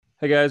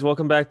Hey guys,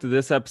 welcome back to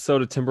this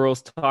episode of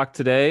Timberwolves Talk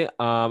today.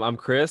 I'm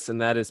Chris,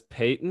 and that is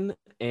Peyton.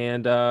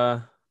 And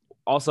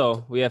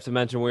also, we have to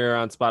mention we're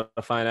on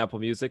Spotify and Apple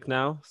Music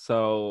now,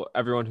 so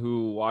everyone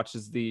who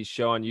watches the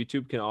show on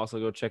YouTube can also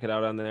go check it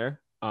out on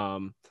there.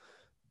 But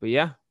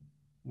yeah,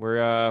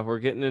 we're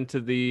getting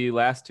into the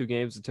last two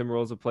games the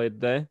Timberwolves have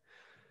played today.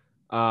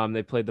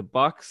 They played the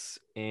Bucks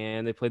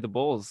and they played the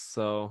Bulls.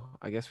 So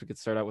I guess we could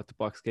start out with the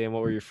Bucks game.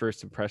 What were your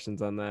first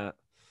impressions on that?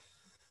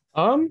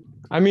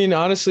 I mean,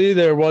 honestly,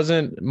 there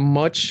wasn't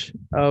much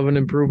of an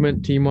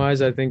improvement team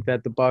wise. I think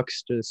that the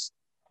Bucks just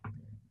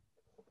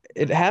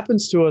it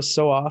happens to us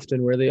so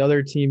often where the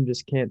other team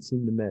just can't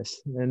seem to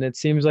miss. And it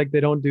seems like they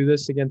don't do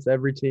this against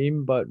every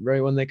team, but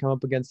right when they come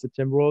up against the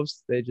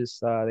Timberwolves, they just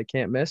they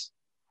can't miss.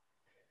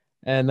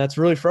 And that's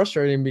really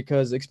frustrating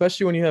because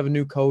especially when you have a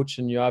new coach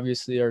and you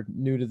obviously are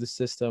new to the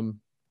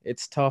system,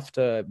 it's tough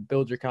to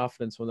build your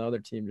confidence when the other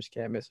team just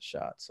can't miss a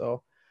shot.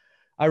 So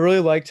I really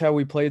liked how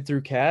we played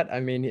through Cat. I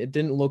mean, it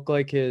didn't look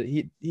like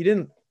he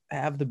didn't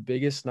have the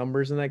biggest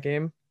numbers in that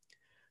game,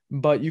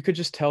 but you could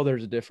just tell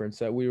there's a difference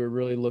that we were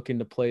really looking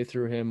to play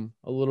through him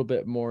a little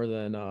bit more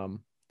than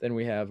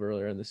we have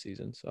earlier in the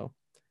season. So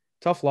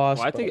tough Well, loss,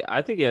 I but think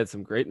I think he had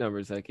some great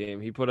numbers that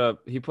game. He put up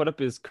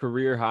his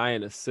career high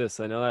in assists.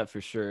 I know that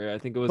for sure. I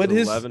think it was but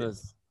his 11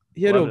 as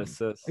he had 11 a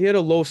assists. he had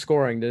a low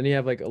scoring. Didn't he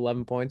have like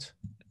 11 points?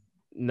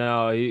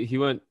 No, he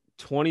went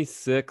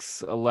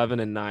 26,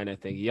 11, and 9, I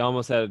think. He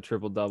almost had a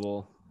triple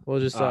double. Well,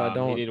 just He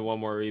don't needed one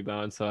more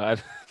rebound, so I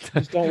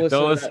just don't don't listen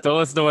to listen that. don't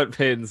listen to what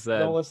Peyton Don't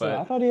said. listen. I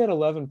But thought he had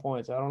 11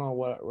 points. I don't know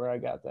where I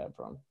got that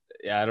from.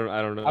 yeah, I don't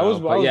I was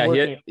know. I But was yeah,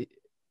 working.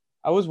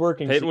 I was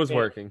working, so Peyton was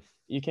working.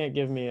 you can't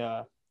give me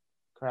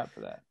crap for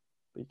that.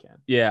 But you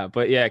can.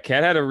 But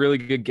Cat had a really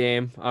good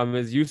game.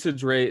 His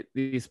usage rate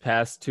these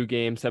past two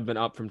games have been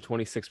up from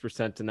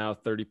 26% to now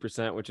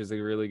 30%, which is a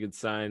really good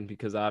sign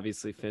because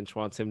obviously Finch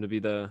wants him to be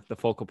the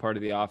focal part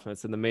of the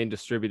offense and the main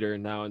distributor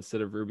now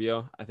instead of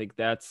Rubio. I think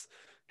that's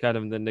kind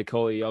of the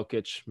Nikola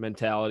Jokic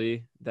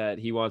mentality that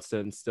he wants to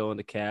instill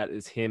into Cat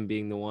is him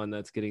being the one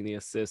that's getting the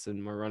assists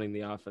and we're running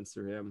the offense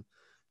through him.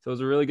 So it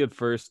was a really good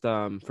first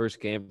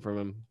game from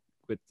him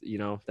with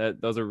that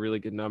those are really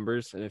good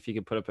numbers, and if he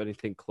can put up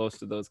anything close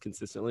to those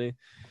consistently,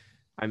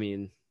 I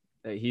mean,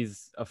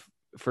 he's a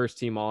first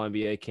team All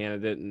NBA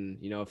candidate, and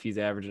if he's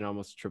averaging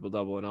almost a triple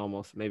double and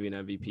almost maybe an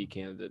MVP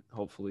candidate,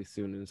 hopefully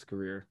soon in his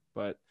career.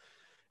 But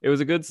it was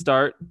a good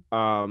start.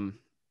 The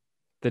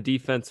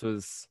defense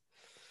was,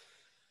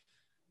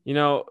 you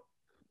know,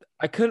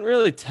 I couldn't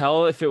really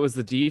tell if it was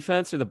the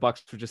defense or the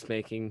Bucks were just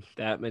making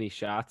that many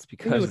shots I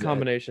think it was a because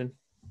combination.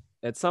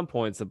 at some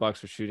points the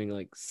Bucks were shooting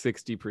like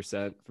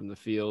 60% from the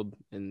field,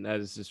 and that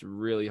is just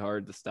really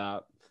hard to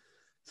stop.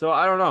 So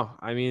I don't know.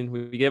 I mean,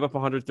 we gave up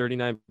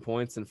 139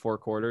 points in four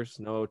quarters,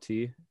 no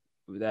OT.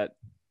 That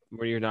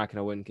where you're not going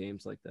to win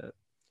games like that.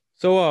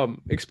 So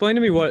explain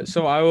to me what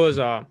so I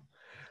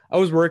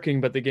was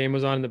working but the game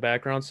was on in the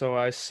background, so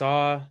I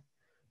saw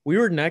we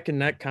were neck and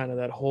neck kind of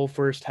that whole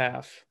first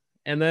half.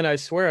 And then I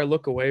swear I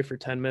look away for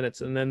 10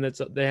 minutes and then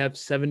they have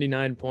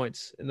 79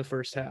 points in the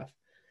first half.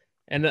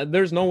 And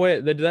there's no way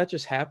that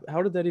just happen.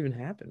 How did that even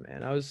happen,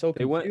 man? I was so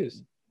They went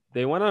confused.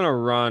 they went on a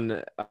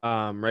run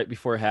right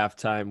before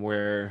halftime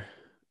where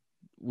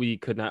we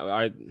could not.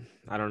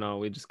 I don't know.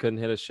 We just couldn't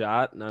hit a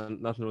shot.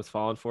 Nothing was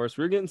falling for us.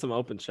 We were getting some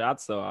open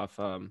shots though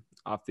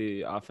off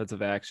the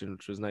offensive action,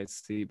 which was nice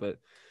to see. But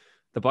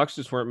the Bucks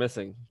just weren't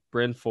missing.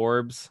 Bryn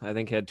Forbes, I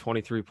think, had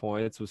 23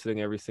 points. Was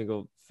hitting every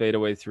single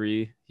fadeaway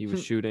three he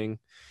was shooting.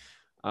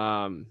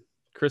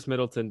 Chris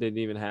Middleton didn't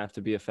even have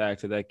to be a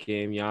factor that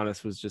game.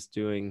 Giannis was just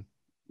doing,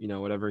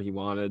 whatever he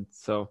wanted.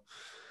 So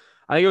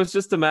I think it was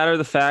just a matter of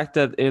the fact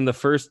that in the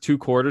first two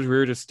quarters, we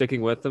were just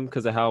sticking with them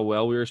because of how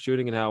well we were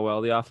shooting and how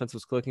well the offense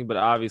was clicking. But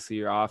obviously,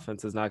 your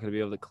offense is not going to be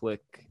able to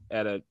click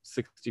at a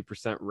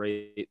 60%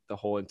 rate the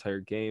whole entire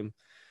game.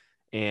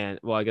 And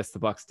well, I guess the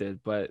Bucks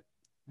did, but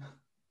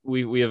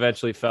we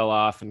eventually fell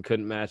off and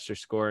couldn't match their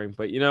scoring.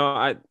 But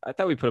I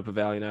thought we put up a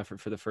valiant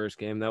effort for the first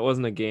game. That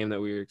wasn't a game that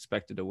we were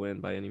expected to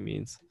win by any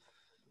means.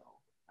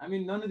 I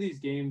mean, none of these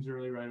games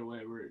really right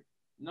away were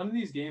none of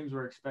these games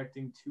were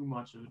expecting too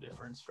much of a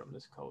difference from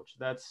this coach.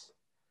 That's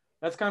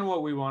kind of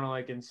what we want to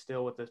like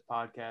instill with this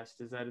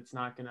podcast is that it's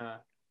not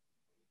gonna.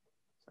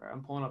 Sorry,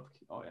 I'm pulling up.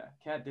 Oh yeah,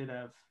 Cat did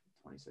have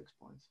 26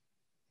 points,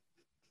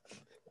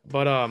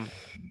 but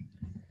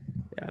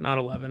yeah, not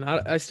 11.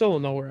 I still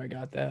don't know where I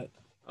got that.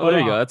 Oh, But there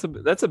you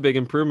go. That's a big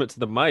improvement to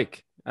the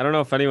mic. I don't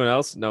know if anyone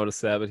else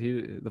noticed that, but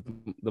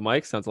the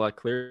mic sounds a lot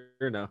clearer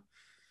now.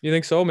 you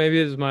think so? Maybe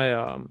it's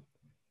my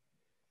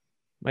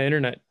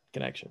internet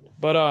connection.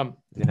 But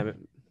Yeah,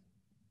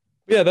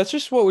 yeah, that's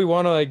just what we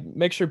want to like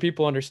make sure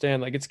people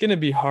understand. Like it's gonna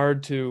be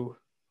hard to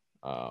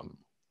um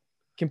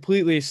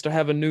completely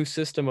have a new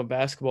system of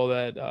basketball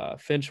that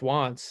Finch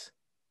wants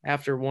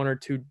after 1 or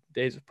 2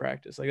 days of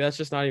practice. Like that's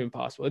just not even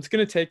possible. It's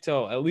gonna take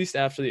till at least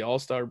after the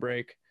All-Star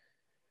break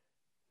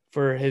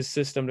for his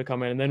system to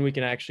come in, and then we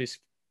can actually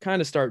kind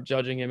of start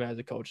judging him as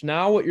a coach.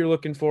 Now, what you're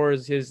looking for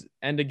is his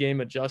end of game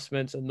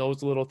adjustments and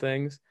those little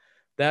things.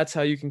 That's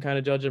how you can kind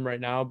of judge him right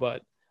now.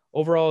 But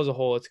overall as a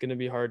whole, it's going to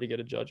be hard to get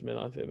a judgment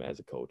on him as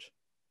a coach.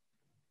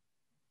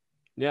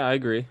 Yeah, I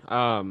agree.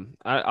 I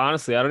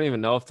honestly, I don't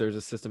even know if there's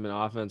a system in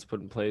offense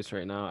put in place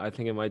right now. I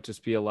think it might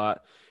just be a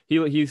lot.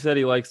 He said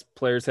he likes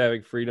players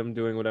having freedom,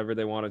 doing whatever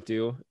they want to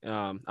do.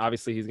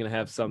 Obviously, he's going to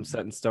have some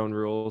set in stone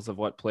rules of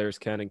what players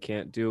can and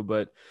can't do.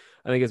 But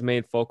I think his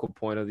main focal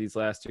point of these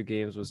last 2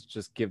 games was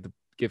just give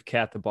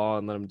Cat the ball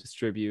and let him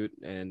distribute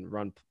and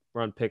run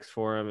picks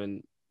for him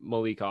and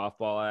Malik off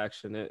ball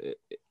action.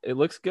 It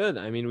looks good.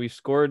 I mean, we've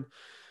scored.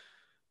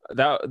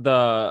 I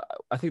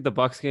think the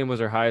Bucks game was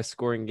our highest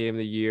scoring game of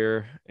the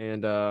year,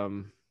 and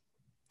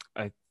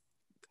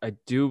I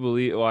do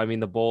believe. Well, I mean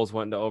the Bulls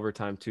went into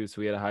overtime too,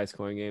 so we had a high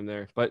scoring game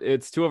there. But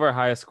it's 2 of our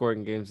highest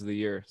scoring games of the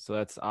year, so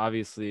that's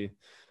obviously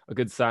a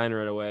good sign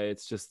right away.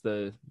 It's just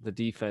the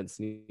defense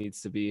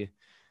needs to be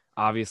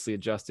obviously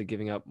adjusted,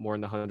 giving up more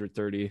than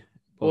 130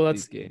 both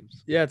these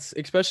games. Yeah, it's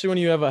especially when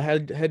you have a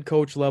head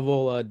coach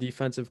level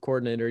defensive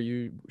coordinator,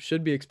 you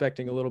should be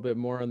expecting a little bit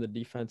more on the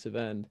defensive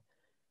end.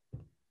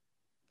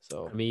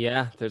 So I mean,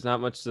 yeah, there's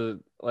not much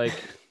to like.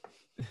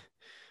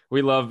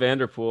 We love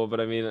Vanderpool, but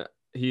I mean,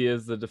 he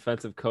is the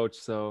defensive coach,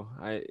 so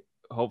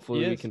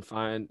hopefully he can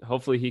find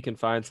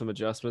some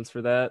adjustments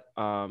for that.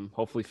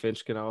 Hopefully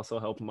Finch can also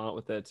help him out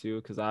with that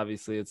too, because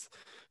obviously it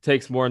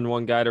takes more than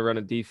one guy to run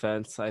a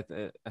defense. I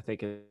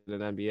think in an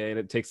NBA, and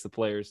it takes the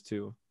players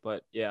too.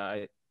 But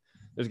yeah,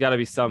 there's got to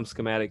be some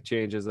schematic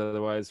changes,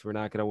 otherwise we're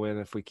not going to win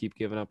if we keep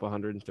giving up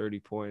 130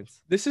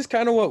 points. This is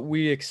kind of what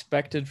we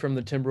expected from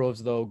the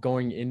Timberwolves, though,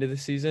 going into the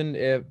season.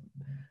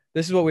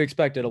 This is what we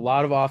expected: a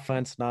lot of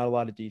offense, not a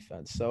lot of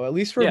defense. So at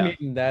least we're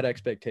meeting that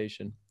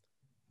expectation.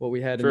 What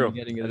we had in the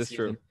beginning of the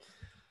season. True.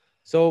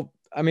 So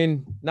I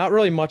mean, not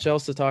really much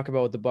else to talk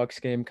about with the Bucks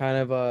game. Kind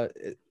of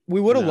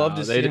we would have loved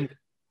to see him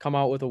come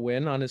out with a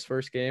win on his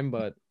first game,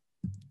 but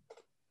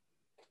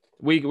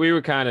we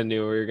were kind of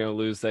knew we were going to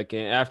lose that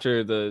game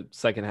after the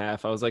second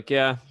half. I was like,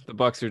 yeah, the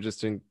Bucks are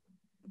just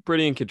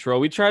pretty in control.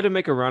 We tried to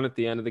make a run at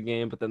the end of the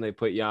game, but then they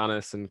put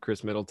Giannis and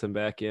Chris Middleton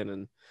back in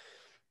and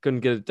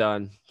couldn't get it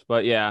done.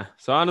 But yeah,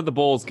 so on to the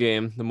Bulls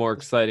game, the more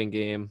exciting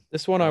game.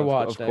 This one I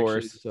watched, of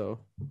course, actually, so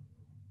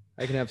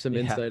I can have some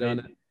insight on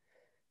it.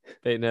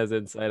 Peyton has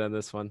insight on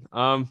this one.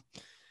 I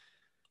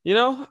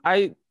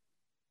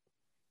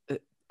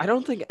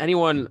don't think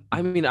anyone.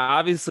 I mean,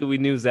 obviously, we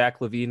knew Zach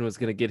LaVine was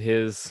going to get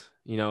his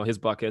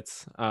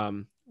buckets.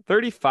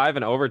 35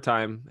 in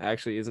overtime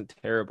actually isn't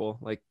terrible.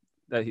 Like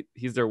that,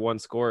 he's their one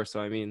scorer. So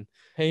I mean,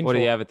 painful. What do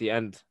you have at the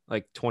end?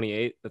 Like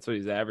 28. That's what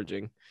he's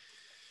averaging.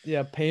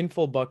 Yeah,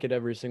 painful bucket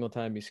every single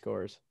time he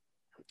scores.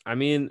 I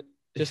mean,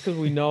 just because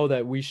we know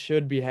that he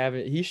should be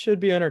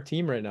on our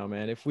team right now,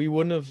 man. If we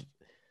wouldn't have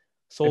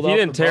sold out, if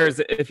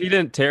he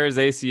didn't tear his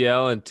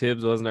ACL and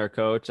Tibbs wasn't our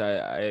coach,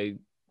 I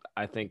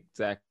think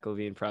Zach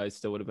LaVine probably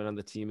still would have been on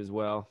the team as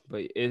well.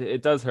 But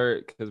it does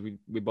hurt because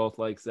we both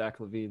like Zach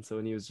LaVine. So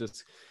when he was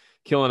just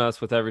killing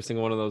us with every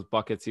single one of those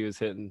buckets he was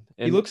hitting,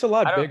 and he looks a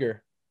lot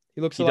bigger.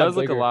 He does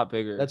look a lot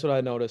bigger. That's what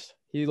I noticed.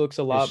 He looks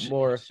a lot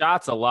more.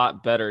 Shots a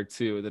lot better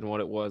too than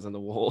what it was on the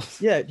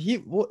Wolves. Yeah,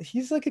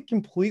 he's like a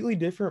completely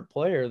different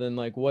player than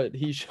like what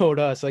he showed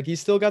us. Like he's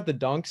still got the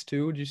dunks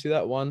too. Did you see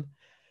that one?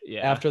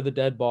 Yeah. After the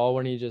dead ball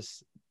when he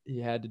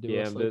had to do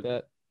us like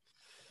that.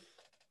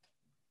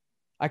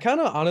 I kind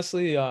of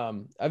honestly,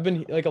 I've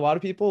been like a lot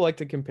of people like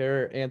to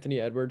compare Anthony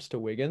Edwards to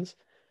Wiggins.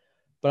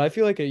 But I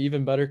feel like an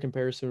even better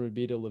comparison would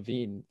be to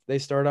LaVine. They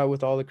start out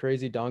with all the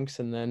crazy dunks,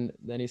 and then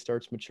he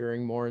starts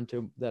maturing more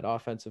into that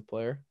offensive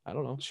player. I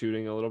don't know.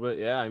 Shooting a little bit.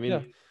 Yeah, I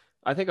mean,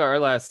 I think our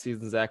last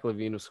season, Zach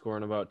LaVine was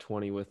scoring about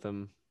 20 with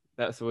them,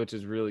 which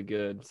is really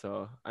good.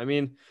 So, I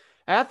mean,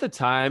 at the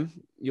time,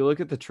 you look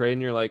at the trade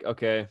and you're like,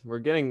 okay, we're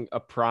getting a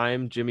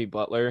prime Jimmy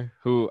Butler,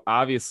 who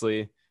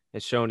obviously –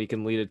 has shown he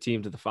can lead a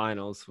team to the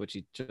finals, which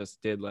he just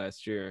did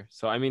last year.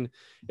 So, I mean,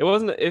 it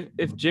wasn't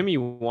if Jimmy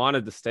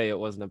wanted to stay, it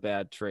wasn't a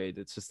bad trade.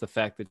 It's just the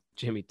fact that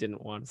Jimmy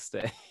didn't want to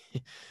stay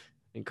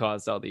and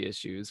caused all the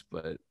issues.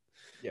 But,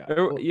 yeah,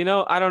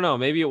 I don't know.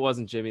 Maybe it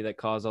wasn't Jimmy that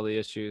caused all the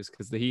issues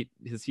because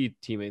his Heat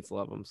teammates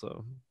love him.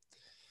 So,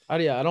 I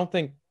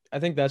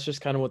think that's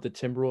just kind of what the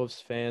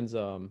Timberwolves fans'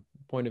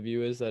 point of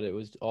view is, that it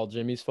was all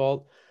Jimmy's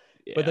fault.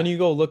 Yeah. But then you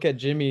go look at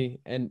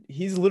Jimmy, and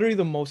he's literally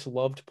the most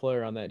loved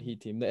player on that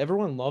Heat team.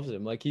 Everyone loves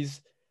him. Like he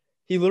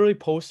literally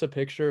posts a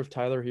picture of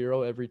Tyler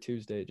Hero every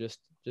Tuesday just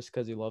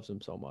because he loves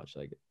him so much.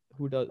 Like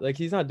who does? Like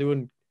he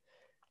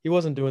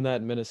wasn't doing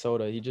that in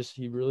Minnesota.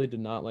 He really did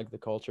not like the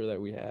culture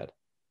that we had.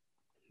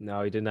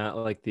 No, he did not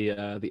like the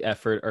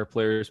effort our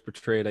players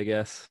portrayed, I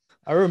guess.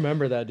 I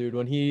remember that, dude,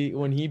 when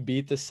he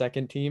beat the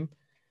second team.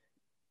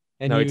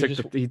 And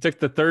he took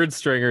the third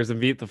stringers and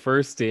beat the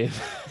first team.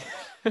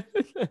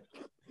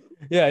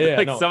 Yeah.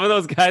 Like some of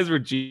those guys were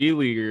G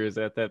Leaguers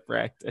at that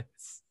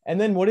practice.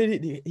 And then what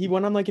did he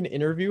went on like an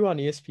interview on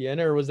ESPN,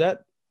 or was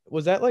that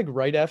like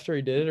right after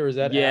he did it, or was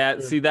that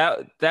after? See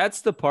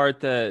that's the part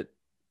that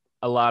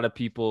a lot of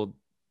people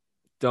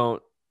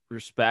don't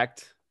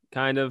respect,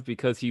 kind of,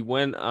 because he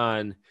went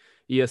on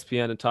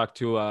ESPN and talked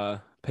to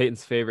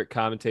Peyton's favorite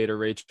commentator,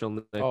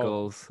 Rachel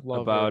Nichols,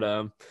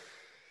 about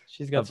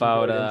she's got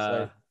some great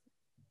insight.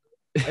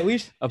 At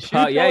least she would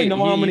About yeah, probably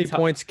know how he many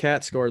points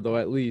Kat scored, though.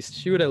 At least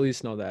she would at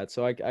least know that.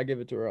 So I give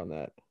it to her on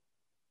that.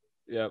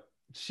 Yep.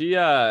 She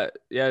yeah,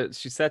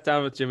 she sat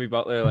down with Jimmy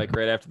Butler like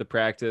right after the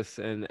practice,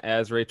 and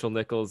as Rachel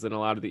Nichols and a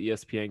lot of the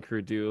ESPN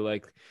crew do,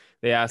 like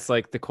they asked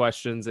like the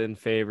questions in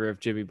favor of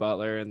Jimmy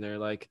Butler, and they're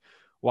like,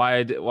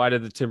 why did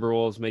the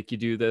Timberwolves make you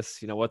do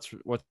this? You know, what's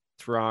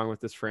wrong with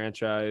this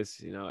franchise?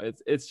 You know,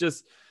 it's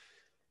just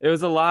it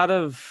was a lot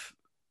of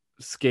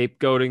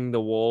scapegoating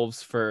the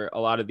Wolves for a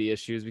lot of the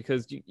issues,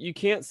 because you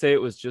can't say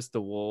it was just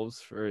the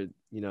Wolves for,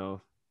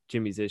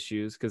 Jimmy's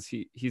issues, because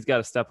he's got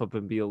to step up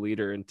and be a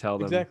leader and tell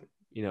them, Exactly.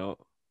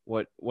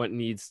 what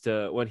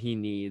he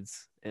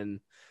needs. And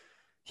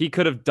he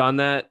could have done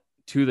that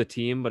to the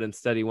team, but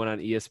instead he went on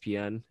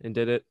ESPN and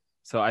did it.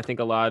 So I think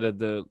a lot of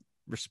the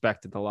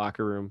respect in the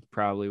locker room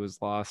probably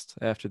was lost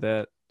after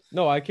that.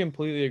 No, I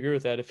completely agree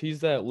with that. If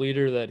he's that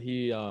leader that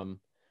he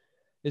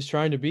is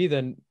trying to be,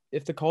 then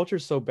if the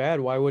culture's so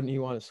bad, why wouldn't he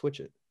want to switch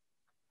it?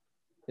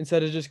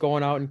 Instead of just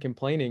going out and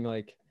complaining,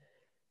 like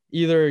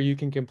either you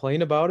can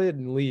complain about it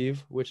and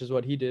leave, which is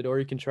what he did, or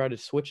you can try to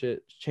switch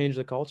it, change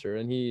the culture.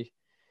 And he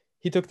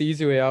took the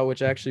easy way out,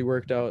 which actually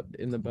worked out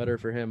in the better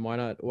for him. Why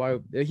not? Why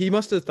he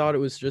must have thought it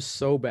was just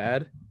so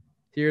bad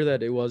here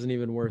that it wasn't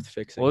even worth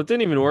fixing. Well, it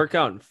didn't even work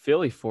out in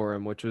Philly for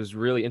him, which was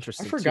really I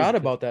interesting too, forgot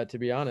because about that, to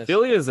be honest.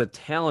 Philly is a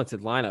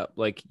talented lineup.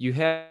 Like you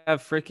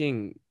have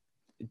freaking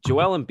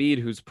Joel Embiid,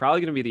 who's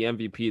probably going to be the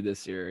MVP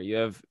this year. You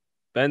have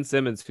Ben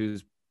Simmons,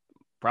 who's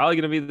probably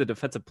going to be the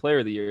defensive player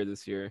of the year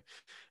this year.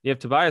 You have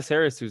Tobias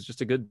Harris, who's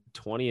just a good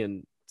 20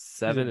 and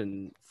 7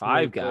 and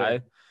 5 guy.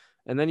 Player.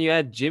 And then you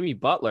add Jimmy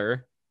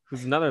Butler,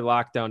 who's another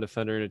lockdown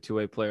defender and a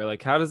two-way player.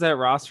 Like, how does that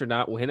roster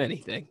not win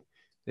anything?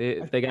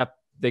 They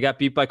got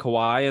beat by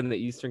Kawhi in the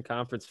Eastern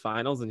Conference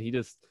Finals, and he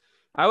just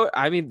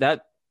I mean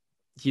that,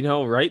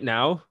 right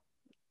now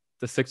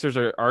the Sixers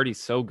are already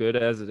so good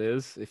as it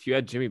is. If you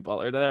add Jimmy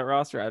Butler to that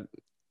roster,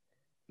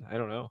 I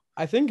don't know.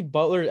 I think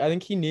Butler, I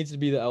think he needs to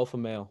be the alpha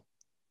male.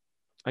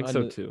 I think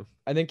so too.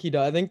 I think he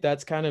does. I think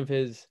that's kind of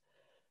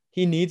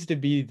he needs to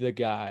be the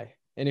guy.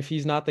 And if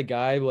he's not the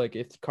guy, like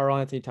if Karl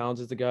Anthony Towns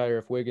is the guy, or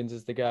if Wiggins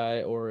is the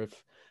guy, or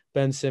if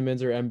Ben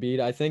Simmons or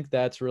Embiid, I think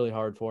that's really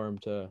hard for him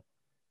to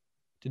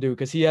do,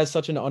 because he has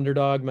such an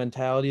underdog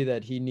mentality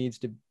that he needs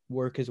to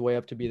work his way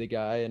up to be the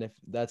guy. And if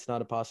that's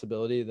not a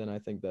possibility, then I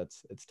think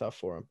it's tough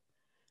for him.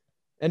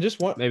 And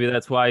just one, maybe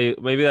that's why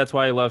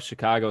he loves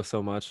Chicago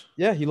so much.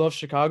 yeah, he loves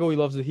Chicago. He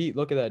loves the Heat.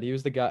 Look at that. He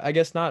was the guy. I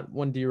guess not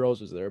when D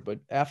Rose was there, but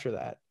after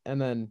that. And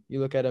then you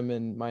look at him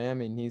in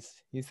Miami, and he's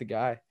the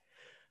guy.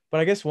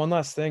 But I guess one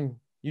last thing,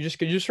 you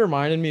just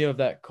reminded me of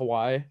that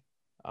Kawhi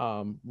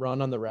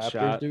run on the Raptors,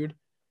 Shot. dude.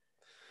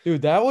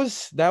 Dude, that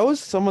was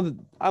some of the.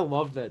 I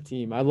loved that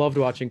team. I loved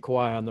watching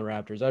Kawhi on the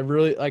Raptors. I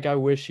really I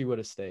wish he would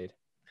have stayed.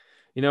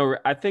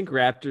 I think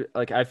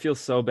I feel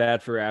so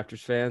bad for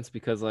Raptors fans,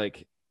 because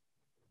like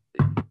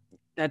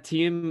that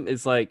team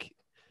is like,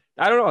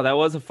 I don't know, that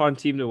was a fun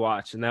team to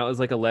watch, and that was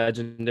like a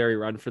legendary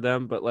run for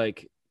them. But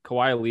like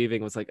Kawhi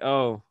leaving was like,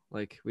 oh,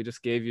 like we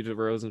just gave you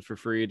DeRozan for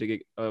free to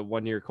get a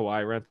 1-year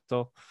Kawhi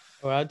rental.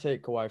 Oh, I'd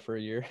take Kawhi for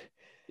a year.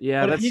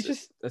 Yeah, but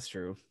that's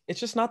true. It's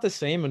just not the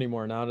same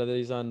anymore now that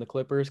he's on the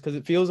Clippers, because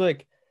it feels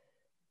like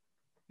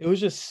it was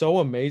just so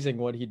amazing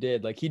what he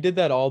did. Like he did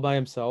that all by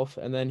himself,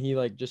 and then he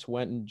like just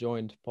went and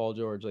joined Paul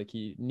George. Like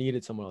he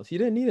needed someone else. He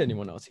didn't need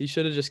anyone else. He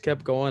should have just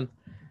kept going,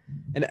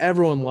 and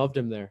everyone loved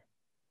him there.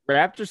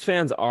 Raptors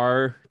fans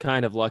are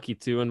kind of lucky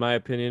too, in my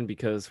opinion,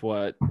 because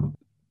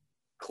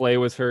Clay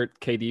was hurt,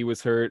 KD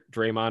was hurt,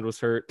 Draymond was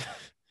hurt.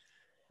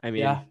 I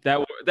mean, yeah.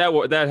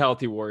 that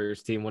healthy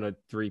Warriors team would have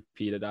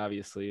three-peated.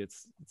 Obviously,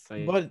 it's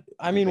but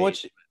I mean,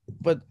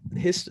 but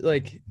his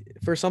like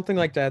for something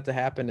like that to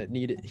happen,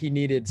 he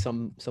needed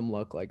some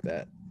luck like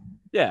that.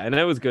 Yeah, and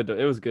it was good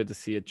to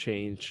see a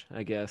change,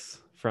 I guess,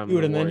 from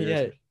dude. The and Warriors.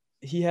 Then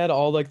he had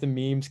all like the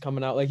memes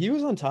coming out, like he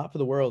was on top of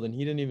the world and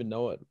he didn't even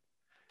know it.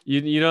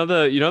 You know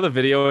the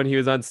video when he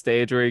was on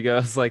stage where he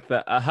goes like the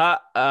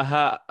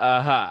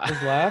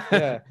his laugh,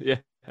 yeah. Yeah.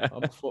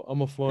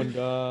 I'm a fun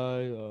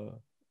guy.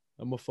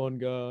 I'm a fun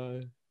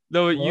guy.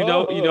 No, you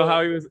know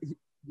how he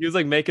was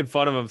like making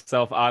fun of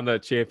himself on the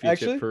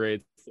championship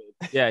parade.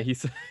 Yeah, he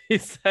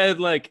said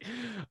like,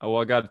 oh,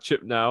 well, I got a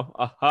chip now.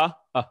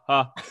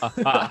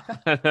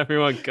 And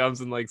everyone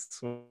comes and like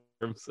swarms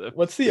him.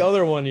 What's the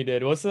other one he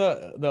did? What's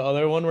the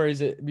other one where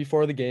he's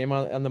before the game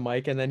on the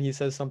mic and then he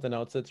says something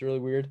else that's really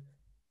weird?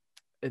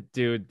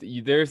 Dude,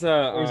 there's a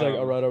like,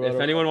 all right,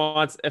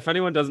 if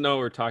anyone doesn't know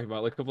what we're talking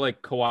about, look up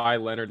like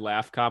Kawhi Leonard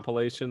laugh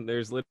compilation.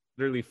 There's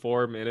literally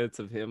 4 minutes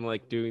of him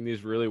like doing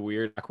these really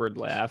weird, awkward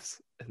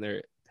laughs, and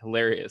they're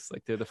hilarious.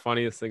 Like they're the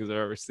funniest things I've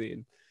ever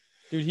seen.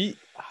 Dude,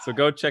 so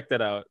go check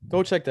that out.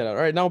 Go check that out.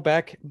 All right, now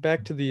back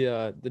to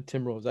the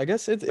Timberwolves. I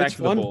guess it's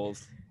fun. The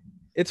Bulls.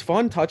 It's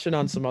fun touching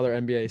on some other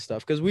NBA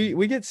stuff, because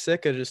we get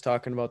sick of just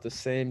talking about the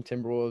same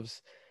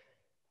Timberwolves.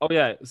 Oh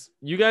yeah,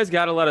 you guys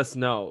got to let us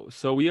know.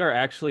 So we are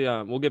actually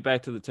we'll get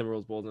back to the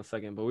Timberwolves Bulls in a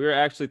second, but we were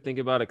actually thinking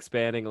about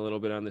expanding a little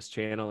bit on this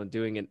channel and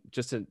doing it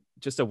just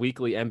a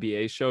weekly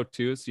NBA show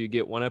too. So you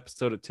get one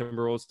episode of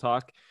Timberwolves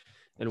talk,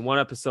 and one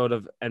episode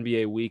of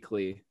NBA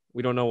Weekly.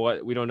 We don't know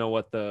what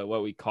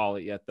we call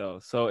it yet though.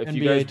 So if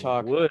you NBA guys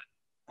talk. would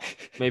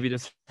maybe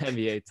just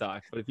NBA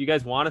talk, but if you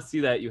guys want to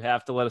see that, you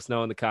have to let us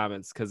know in the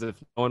comments, because if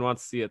no one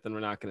wants to see it, then we're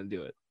not going to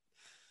do it.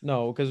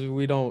 No, because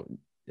we don't.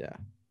 Yeah,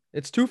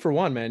 it's 2 for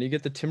 1, man. You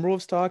get the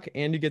Timberwolves talk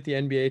and you get the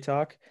NBA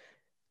talk,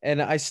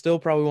 and I still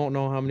probably won't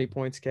know how many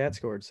points Cat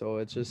scored. So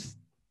it's just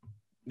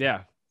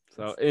Yeah.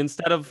 So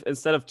instead of 2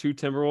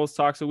 Timberwolves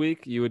talks a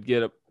week, you would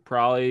get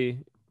probably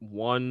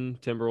 1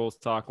 Timberwolves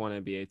talk,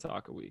 1 NBA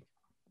talk a week.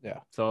 Yeah.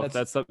 So if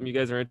that's something you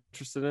guys are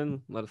interested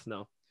in, let us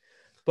know.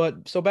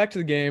 But so back to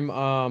the game.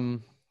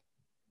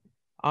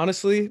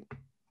 Honestly,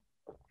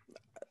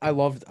 I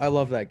loved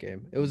that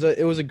game. It was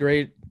a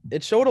great.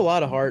 It showed a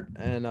lot of heart,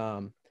 and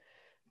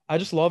I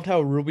just loved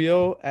how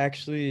Rubio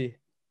actually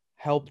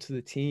helped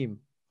the team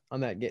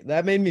on that game.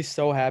 That made me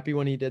so happy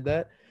when he did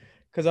that,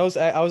 because I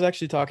was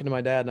actually talking to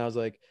my dad, and I was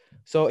like,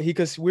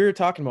 because we were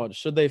talking about,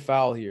 should they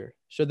foul here?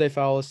 Should they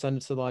foul us, send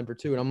it to the line for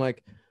 2? And I'm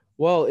like,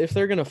 well, if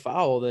they're gonna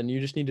foul, then you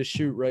just need to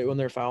shoot right when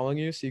they're fouling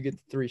you, so you get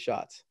 3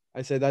 shots.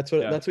 I said that's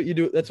what you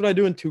do. That's what I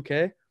do in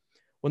 2K.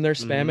 When they're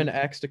spamming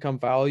X to come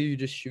foul you, you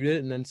just shoot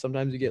it, and then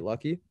sometimes you get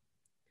lucky.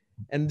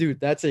 And dude,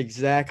 that's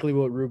exactly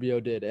what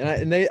Rubio did.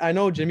 And I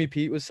know Jimmy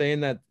Pete was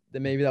saying that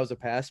maybe that was a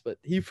pass, but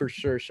he for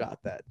sure shot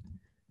that.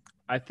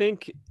 I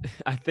think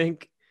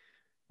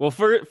well,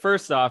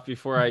 first off,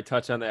 before I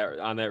touch on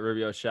that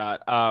Rubio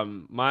shot,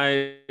 so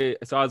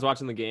I was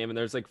watching the game, and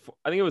there's like,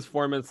 I think it was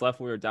 4 minutes left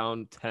when we were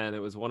down 10. It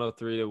was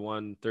 103 to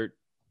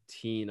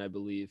 113, I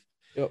believe.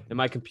 Yep. And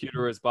my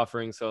computer was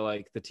buffering, so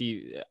like the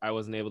TV, I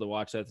wasn't able to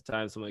watch it at the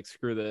time. So I'm like,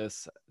 screw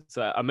this.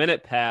 So a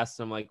minute passed.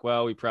 I'm like,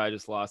 well, we probably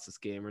just lost this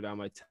game. We're down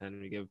by 10,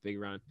 and we give a big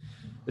run.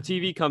 The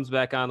TV comes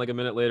back on like a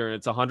minute later, and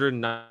it's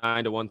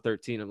 109 to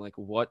 113. I'm like,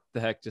 what the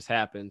heck just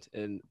happened?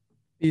 And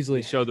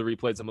easily showed the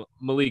replays of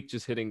Malik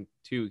just hitting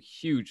 2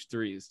 huge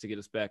threes to get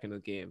us back into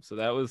the game. So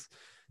that was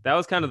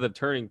kind of the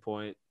turning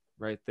point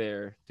right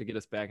there to get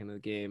us back into the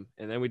game.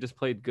 And then we just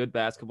played good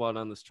basketball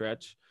down the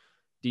stretch.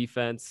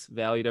 Defense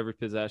valued every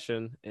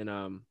possession,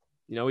 and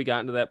we got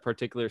into that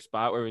particular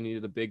spot where we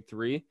needed a big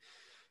 3,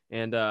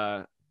 and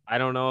I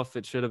don't know if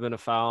it should have been a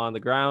foul on the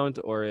ground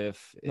or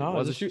if it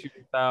was a shooting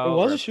foul. It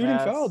was a shooting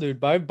foul,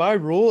 dude. By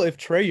rule, if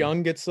Trae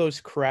Young gets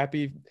those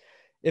shitty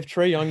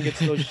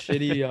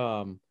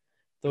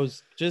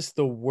those just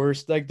the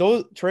worst, like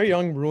those, Trae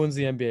Young ruins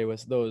the NBA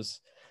with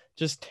those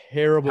just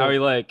terrible. How he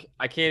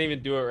I can't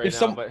even do it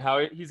right now, but how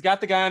he's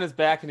got the guy on his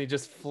back and he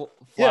just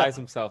flies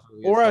himself.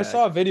 Or I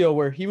saw a video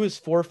where he was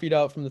 4 feet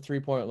out from the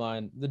 3-point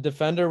line. The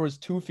defender was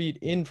 2 feet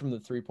in from the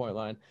 3-point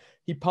line.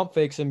 He pump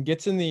fakes him,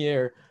 gets in the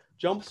air,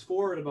 jumps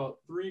forward about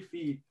 3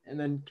 feet, and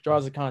then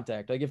draws a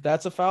contact. Like, if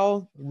that's a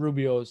foul,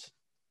 Rubio's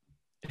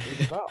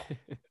a foul.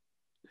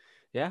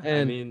 Yeah,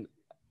 and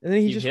then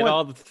he just hit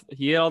all the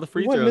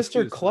free throws. He went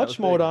Mr. Clutch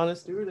mode on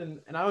us, dude.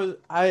 And I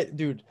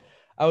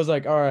was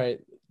like, all right,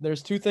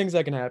 there's 2 things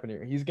that can happen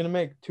here. He's gonna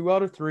make 2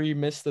 out of 3,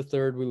 miss the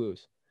third, we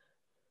lose.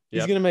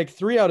 He's gonna make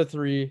 3 out of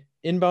 3,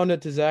 inbound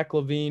it to Zach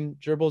LaVine,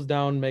 dribbles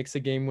down, makes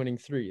a game-winning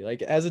 3.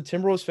 Like, as a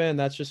Timberwolves fan,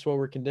 that's just what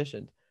we're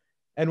conditioned.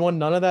 And when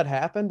none of that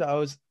happened,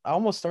 I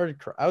almost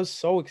started. I was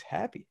so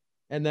happy.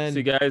 And then,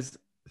 see, guys,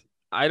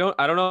 I don't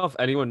know if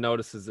anyone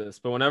notices this,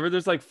 but whenever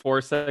there's like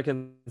 4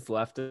 seconds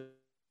left in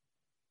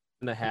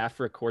the half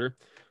or a quarter,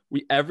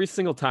 every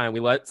single time we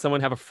let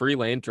someone have a free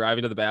lane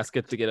driving to the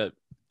basket to get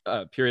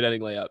a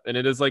period-ending layup, and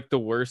it is like the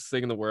worst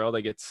thing in the world.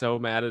 I get so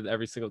mad at it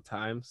every single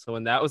time. So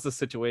when that was the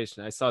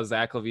situation, I saw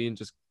Zach LaVine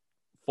just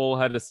full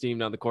head of steam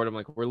down the court. I'm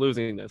like, we're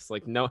losing this.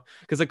 Like, no,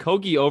 because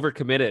Okogie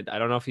overcommitted. I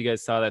don't know if you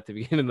guys saw that at the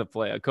beginning of the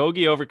play.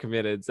 Okogie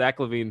overcommitted. Zach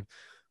LaVine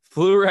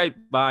flew right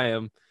by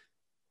him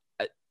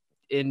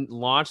and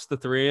launched the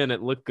 3, and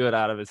it looked good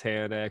out of his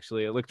hand.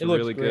 Actually, it looked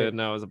really good, and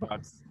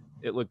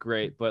it looked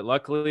great. But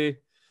luckily,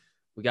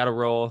 we got a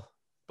roll.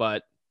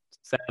 But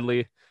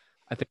sadly,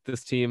 I think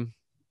this team,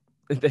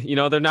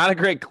 they're not a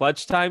great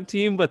clutch time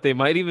team, but they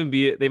might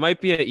be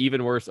an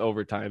even worse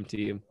overtime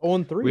team.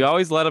 0-3. We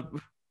always let up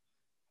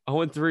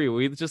 0-3.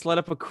 We just let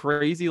up a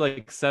crazy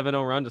like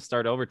 7-0 run to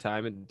start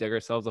overtime and dig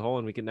ourselves a hole,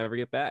 and we can never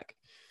get back.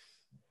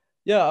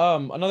 Yeah.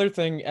 Another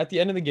thing at the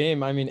end of the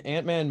game, I mean,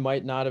 Ant-Man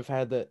might not have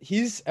had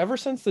he's ever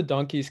since the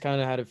dunk, he's kind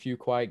of had a few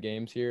quiet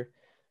games here,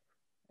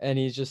 and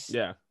he's just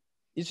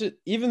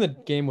even the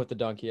game with the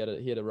dunk, he had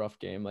a rough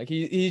game. Like,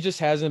 he just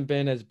hasn't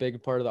been as big a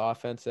part of the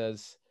offense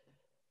as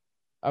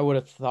I would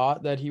have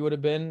thought that he would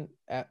have been,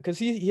 because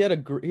he had a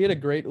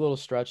great little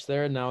stretch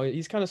there, and now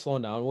he's kind of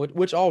slowing down,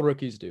 which all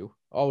rookies do.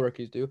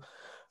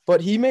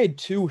 But he made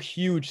 2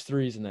 huge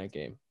threes in that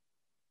game.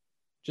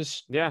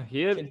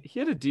 He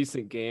had a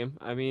decent game.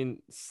 I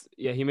mean,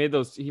 he made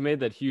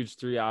that huge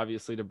 3,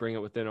 obviously, to bring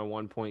it within a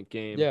 1-point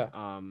game.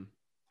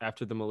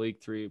 After the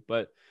Malik 3,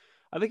 but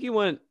I think he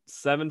went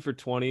 7 for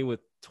 20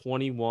 with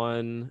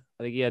 21.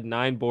 I think he had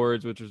 9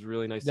 boards, which was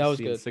really nice to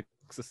see. Good. 6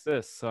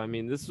 assists. So I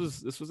mean, this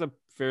was a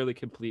fairly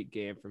complete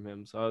game from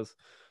him. So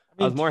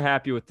I was more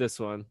happy with this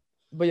one.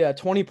 But yeah,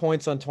 20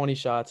 points on 20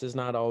 shots is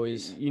not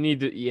always. You need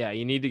to, yeah,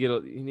 you need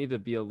to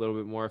be a little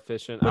bit more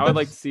efficient. But I would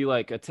like to that's see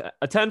like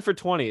a 10 for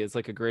 20 is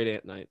like a great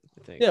ant night,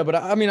 I think. yeah. But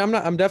I mean,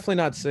 I'm definitely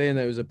not saying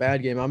that it was a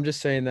bad game. I'm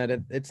just saying that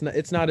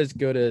it's not as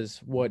good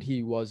as what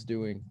he was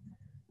doing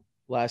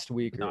last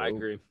week No, I or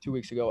agree. 2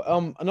 weeks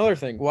ago. Another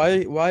thing, why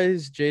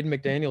is Jaden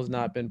McDaniels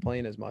not been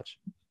playing as much?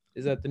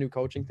 Is that the new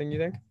coaching thing, you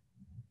think?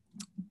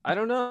 I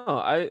don't know.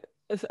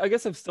 I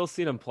guess I've still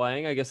seen him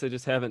playing. I guess I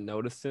just haven't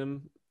noticed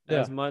him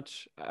Yeah. as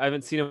much. I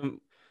haven't seen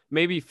him.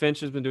 Maybe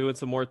Finch has been doing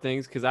some more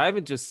things because I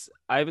haven't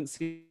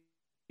seen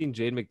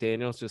Jade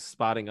McDaniels just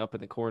spotting up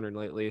in the corner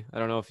lately. I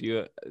don't know if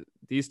you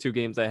these two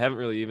games I haven't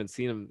really even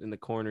seen him in the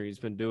corner. He's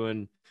been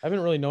doing. I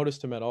haven't really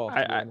noticed him at all, to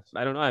be I honest.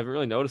 I don't know. I haven't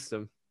really noticed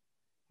him.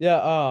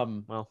 Yeah.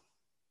 Well,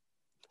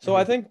 So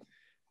I think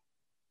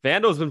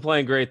Vando's been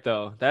playing great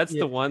though. That's yeah.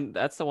 the one.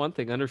 That's the one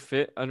thing under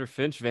Finch.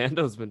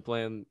 Vando's been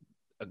playing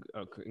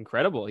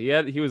incredible.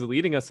 He was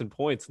leading us in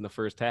points in the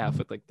first half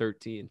with like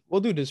 13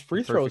 Well, dude, his free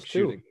and throws perfect too.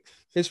 shooting.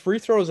 His free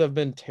throws have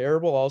been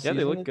terrible all Yeah,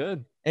 they look season.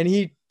 good. And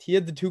he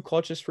had the two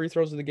clutchest free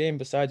throws of the game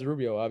besides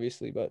Rubio,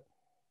 obviously. But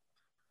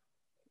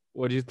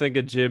What do you think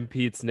of Jim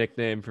Pete's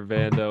nickname for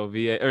Vando?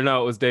 V8 or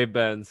no, it was Dave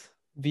Benz.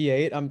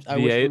 V8, I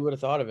wish we V8. would have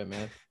thought of it,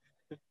 man.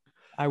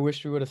 I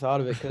wish we would have thought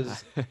of it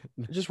because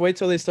just wait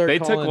till they start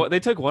They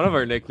took one of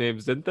our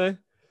nicknames, didn't they?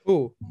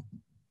 Ooh,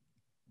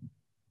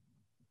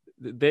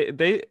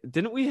 They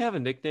didn't we have a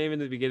nickname in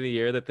the beginning of the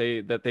year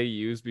that they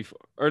used before?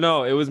 Or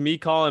no, it was me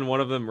calling one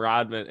of them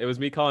Rodman. It was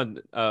me calling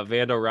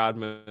Vando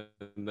Rodman,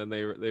 and then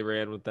they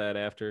ran with that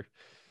after.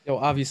 yo,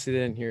 obviously they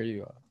didn't hear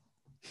you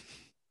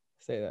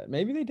say that.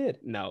 Maybe they did.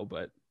 No,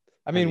 but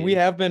I mean,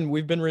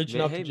 we've been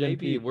reaching out to Jim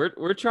maybe Pete.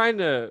 we're trying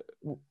to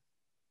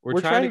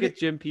trying to get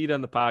Jim Pete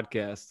on the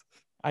podcast.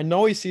 I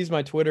know he sees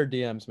my Twitter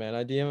DMs, man.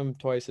 I DM him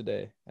twice a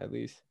day at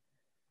least.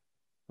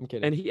 I'm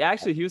kidding. And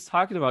he was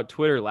talking about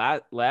Twitter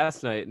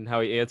last night and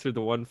how he answered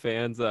the one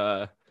fan's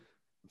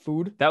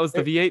food. That was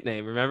the V8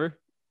 name, remember?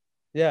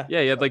 Yeah.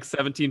 Yeah, he had like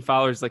 17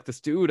 followers. Like,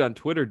 this dude on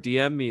Twitter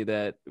DM me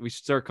that we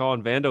should start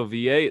calling Vando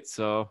V8.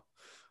 So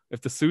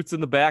if the suit's in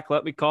the back,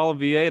 let me call him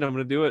V8. I'm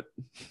gonna do it.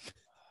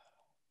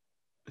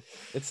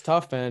 It's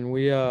tough, man.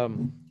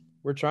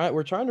 We're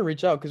trying to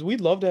reach out because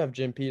we'd love to have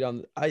Jim Pete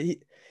on.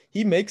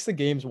 He makes the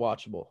games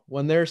watchable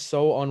when they're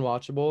so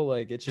unwatchable.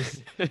 Like it's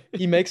just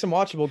he makes them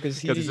watchable because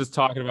he's just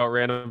talking about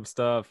random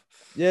stuff.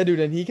 Yeah, dude,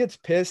 and he gets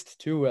pissed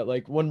too at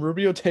like when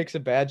Rubio takes a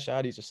bad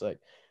shot. He's just like,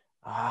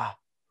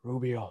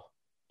 Rubio,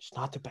 it's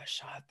not the best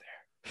shot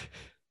there.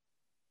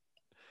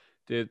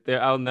 Dude,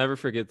 I'll never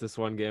forget this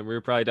one game. We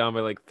were probably down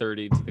by like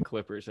 30 to the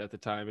Clippers at the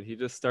time, and he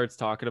just starts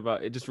talking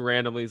about it just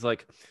randomly. He's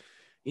like,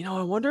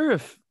 I wonder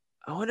if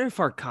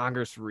our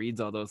Congress reads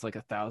all those like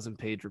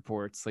 1,000-page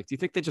reports. Like, do you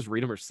think they just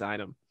read them or sign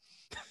them?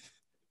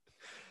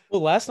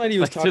 Well, last night he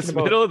was like talking just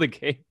about middle of the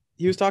game.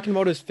 He was talking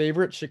about his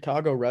favorite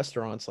Chicago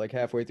restaurants like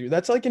halfway through.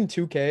 That's like in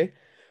 2K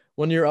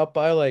when you're up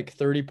by like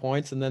 30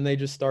 points and then they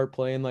just start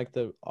playing like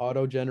the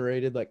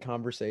auto-generated like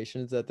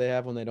conversations that they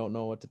have when they don't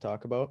know what to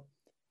talk about.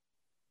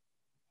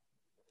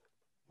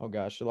 Oh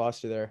gosh, I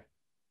lost you there.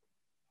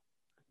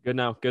 Good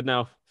now.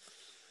 All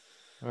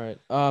right.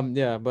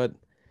 Yeah, but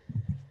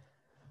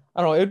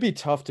I don't know. It'd be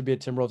tough to be a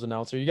Timberwolves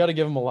announcer. You got to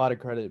give them a lot of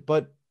credit.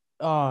 But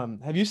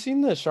have you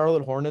seen the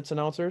Charlotte Hornets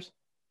announcers?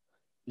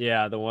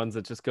 Yeah, the ones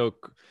that just go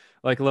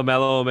like LaMelo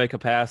will make a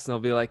pass and they'll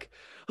be like,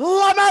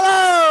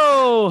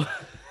 LaMelo!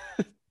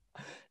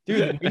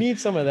 Dude, we need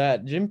some of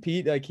that. Jim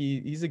Pete, like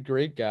he's a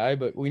great guy,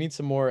 but we need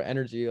some more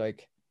energy.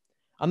 Like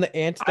on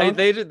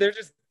the they're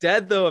just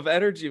dead though of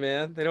energy,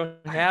 man. They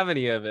don't have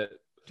any of it.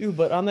 Dude,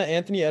 but on the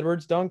Anthony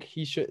Edwards dunk,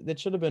 that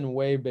should have been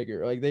way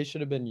bigger. Like they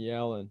should have been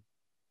yelling.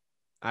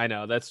 I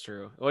know, that's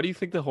true. What do you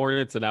think the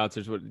Hornets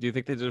announcers would do? You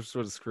think they just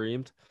would have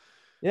screamed?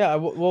 Yeah,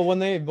 well,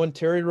 when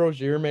Terry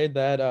Rozier made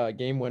that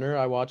game winner,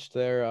 I watched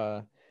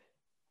their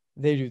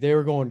they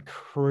were going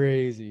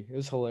crazy. It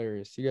was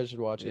hilarious. You guys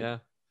should watch it. Yeah.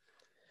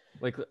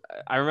 Like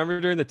I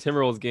remember during the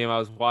Timberwolves game, I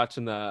was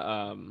watching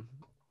the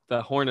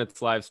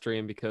Hornets live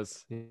stream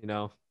because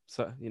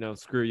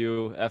screw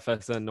you,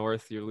 FSN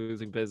North, you're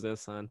losing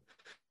business on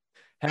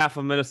half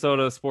of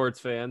Minnesota sports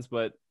fans,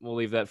 but we'll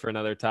leave that for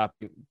another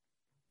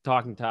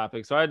talking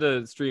topic. So I had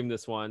to stream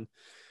this one.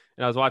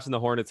 And I was watching the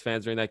Hornets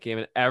fans during that game,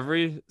 and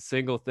every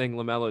single thing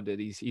LaMelo did,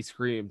 he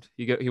screamed.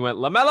 He went,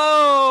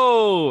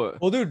 LaMelo!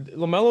 Well, dude,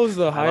 LaMelo's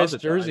the highest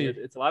jersey.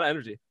 It's a lot of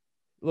energy.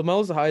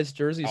 LaMelo's the highest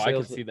jersey sales. I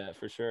can see that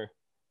for sure.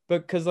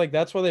 But because like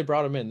that's why they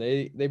brought him in.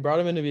 They brought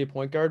him in to be a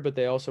point guard, but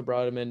they also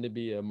brought him in to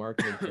be a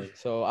marketing thing.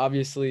 So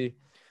obviously,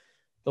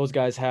 those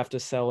guys have to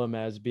sell him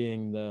as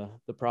being the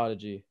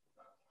prodigy.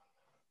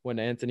 When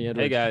Anthony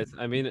Edwards. Hey guys,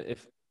 I mean,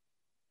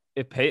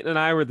 if Peyton and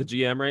I were the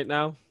GM right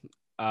now,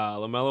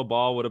 LaMelo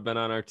Ball would have been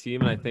on our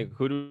team, and I think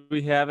who do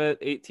we have at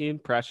 18?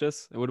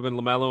 Precious. It would have been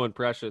LaMelo and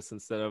Precious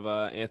instead of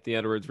Anthony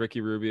Edwards, Ricky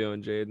Rubio,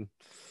 and Jaden.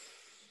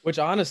 Which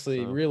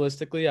honestly,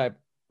 realistically, I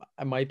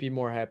might be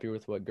more happy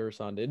with what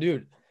Gerson did,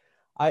 dude.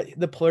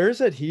 The players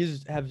that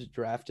have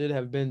drafted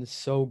have been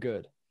so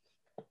good.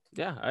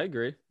 Yeah, I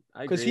agree.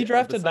 Because he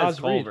drafted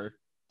Naz Reid.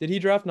 Did he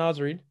draft Naz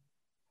Reid?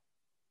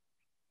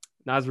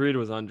 Naz Reid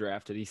was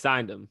undrafted. He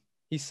signed him.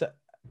 He said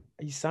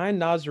he signed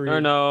Naz Reid.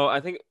 Or no, I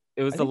think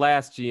it was I the think-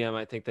 last GM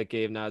I think that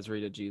gave Naz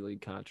Reid a G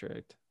League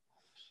contract.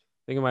 I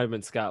think it might have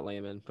been Scott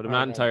Lehman, but I'm All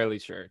not right, entirely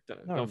sure.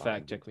 never Don't mind.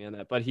 fact check me on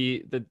that. But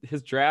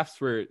his drafts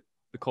were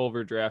the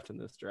Culver draft and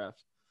this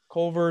draft.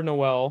 Culver,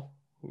 Noel,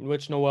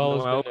 which Noel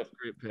has Noel been was a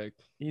great pick.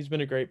 he's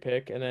been a great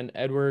pick, and then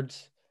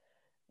Edwards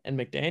and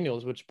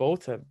McDaniels, which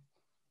both have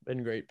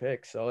been great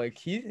picks. So like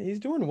he's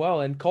doing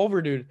well. And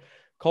Culver, dude,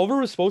 Culver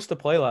was supposed to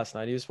play last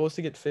night. He was supposed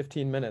to get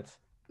 15 minutes.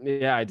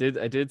 Yeah, I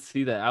did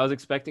see that. I was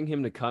expecting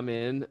him to come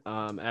in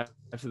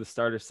after the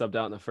starter subbed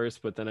out in the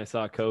first, but then I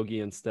saw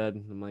Kogi instead.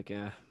 I'm like,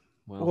 yeah,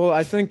 Well,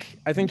 I think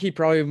he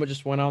probably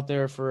just went out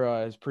there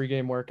for his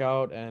pregame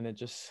workout, and it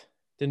just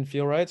didn't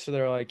feel right. So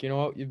they're like, you know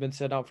what, you've been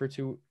sitting out for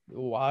a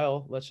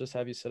while. Let's just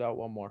have you sit out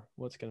one more.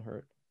 What's gonna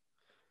hurt?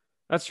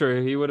 that's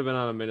true. He would have been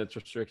on a minutes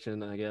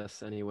restriction, I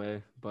guess,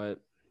 anyway. But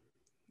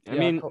I Yeah,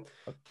 mean,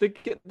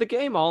 the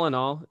game all in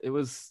all, it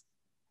was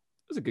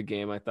a good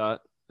game. I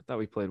thought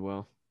we played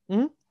well.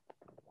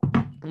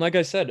 Like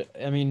I said,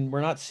 I mean, we're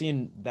not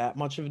seeing that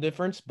much of a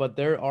difference, but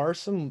there are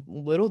some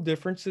little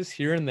differences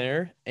here and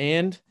there,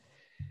 and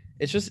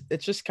it's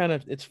just kind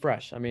of it's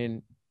fresh. I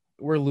mean,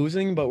 we're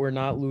losing, but we're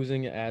not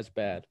losing as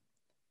bad.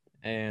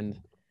 And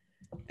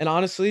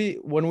honestly,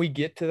 when we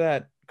get to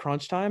that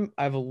crunch time,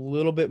 I have a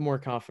little bit more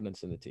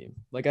confidence in the team.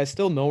 Like I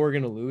still know we're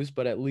gonna lose,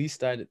 but at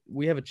least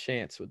we have a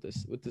chance with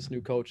this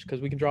new coach because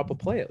we can drop a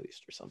play at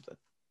least or something.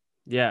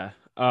 Yeah.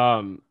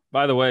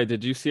 By the way,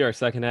 did you see our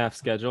second half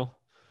schedule?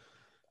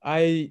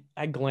 I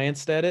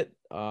glanced at it.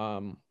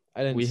 I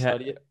didn't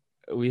study it.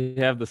 We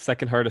have the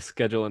second hardest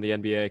schedule in the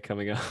NBA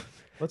coming up.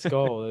 Let's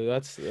go.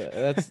 That's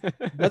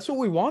what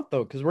we want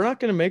though, because we're not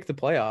gonna make the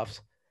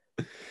playoffs.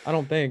 I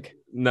don't think.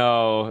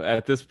 No,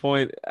 at this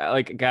point,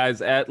 like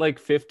guys, at like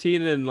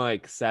 15 and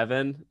like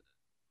 7.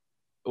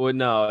 Well,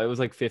 no, it was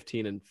like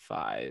 15 and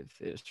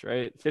 5-ish,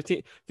 right?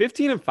 15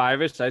 and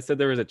 5-ish. I said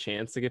there was a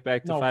chance to get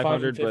back to 500,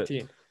 5 and but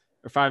 15.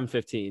 or 5 and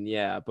 15,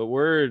 yeah. But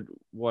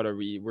what are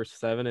we? We're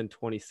 7 and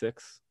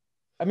 26.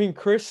 I mean,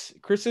 Chris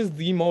is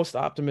the most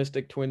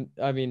optimistic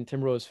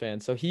Timberwolves fan,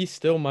 so he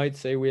still might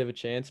say we have a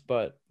chance,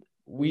 but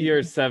we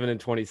are 7 and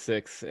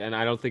 26, and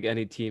I don't think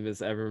any team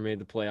has ever made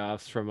the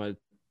playoffs from a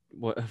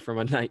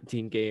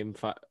 19 game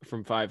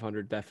from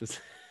 500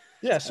 deficit.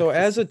 Yeah, so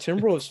as a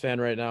Timberwolves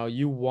fan right now,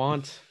 you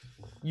want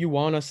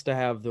us to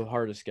have the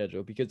hardest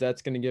schedule because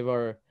that's going to give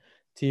our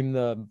team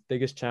the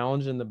biggest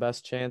challenge and the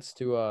best chance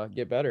to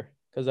get better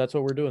because that's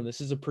what we're doing. This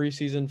is a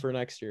preseason for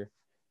next year.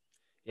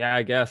 Yeah,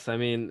 I guess. I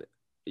mean,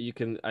 you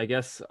can. I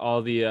guess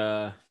all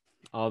the.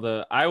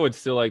 I would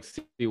still like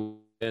to see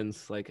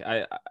wins. Like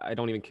I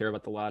don't even care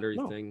about the lottery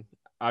thing.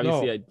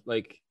 Obviously,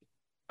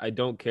 I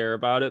don't care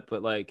about it,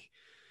 but like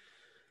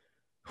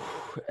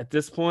at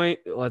this point,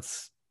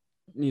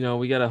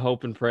 we got to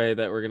hope and pray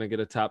that we're going to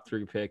get a top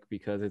 3 pick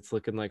because it's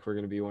looking like we're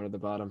going to be one of the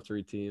bottom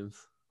 3 teams.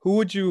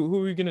 Who are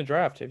you going to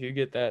draft if you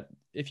get that?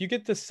 If you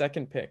get the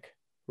second pick,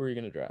 who are you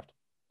going to draft?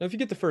 No, if you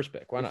get the first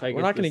pick, why not?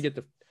 We're not going to get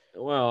the.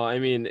 Well, I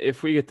mean,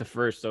 if we get the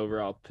first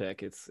overall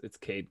pick, it's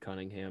Cade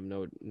Cunningham,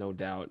 no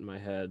doubt in my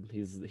head.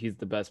 He's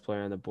the best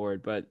player on the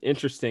board. But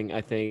interesting, I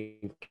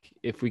think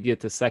if we get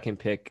the second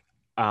pick,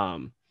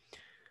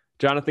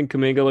 Jonathan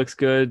Kuminga looks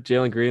good,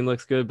 Jalen Green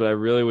looks good, but I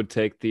really would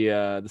take the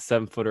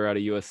 7-footer out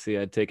of USC.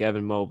 I'd take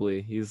Evan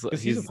Mobley. He's a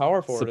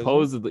power forward.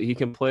 Supposedly he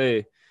can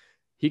play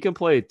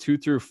 2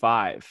 through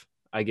 5.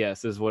 I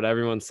guess is what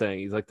everyone's saying.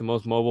 He's like the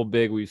most mobile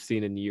big we've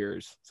seen in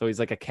years. So he's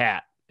like a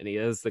cat, and he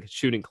has like a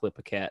shooting clip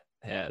a cat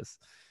has.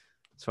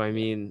 So I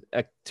mean,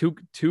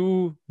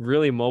 two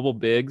really mobile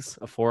bigs,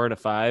 a 4 and a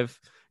 5,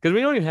 because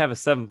we don't even have a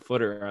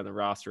 7-footer on the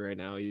roster right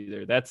now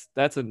either.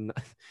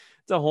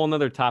 It's a whole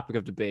nother topic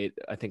of debate.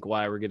 I think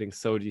why we're getting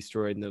so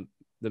destroyed in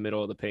the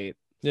middle of the paint.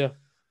 Yeah.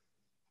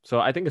 So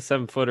I think a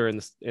 7-footer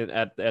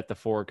at the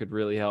 4 could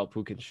really help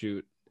who can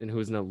shoot and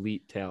who's an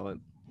elite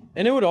talent.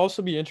 And it would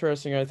also be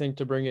interesting, I think,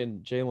 to bring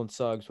in Jalen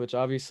Suggs, which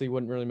obviously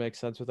wouldn't really make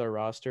sense with our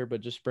roster, but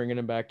just bringing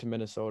him back to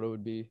Minnesota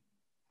would be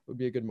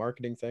a good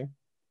marketing thing.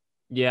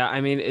 Yeah, I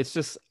mean, it's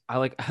just I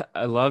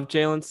love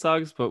Jalen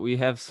Suggs, but we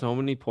have so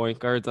many point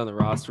guards on the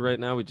roster right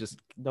now. We just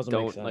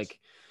don't like.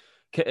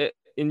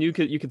 And you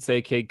could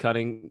say Cade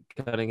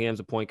Cunningham's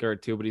a point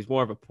guard too, but he's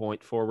more of a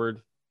point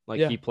forward.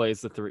 He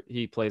plays the 3.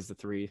 He plays the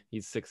 3.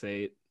 He's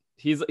 6'8".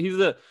 He's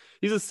a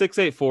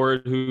 6'8"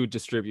 forward who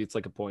distributes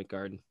like a point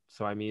guard.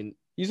 So I mean,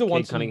 he's a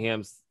once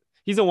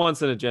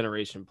in a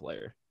generation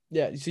player.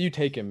 Yeah, so you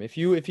take him if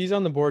he's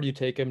on the board, you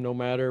take him no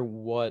matter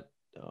what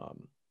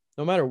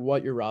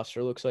your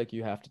roster looks like.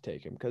 You have to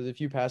take him because if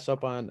you pass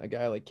up on a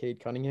guy like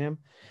Cade Cunningham,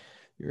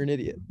 you're an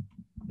idiot.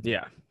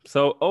 Yeah.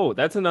 So,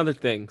 that's another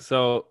thing.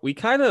 So we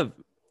kind of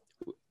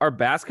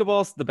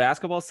the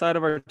basketball side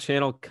of our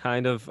channel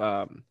kind of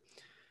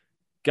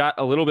got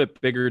a little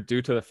bit bigger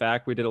due to the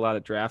fact we did a lot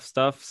of draft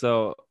stuff.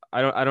 So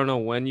I don't know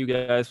when you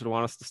guys would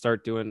want us to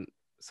start doing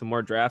some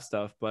more draft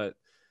stuff, but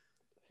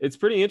it's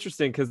pretty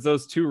interesting because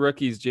those 2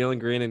 rookies, Jalen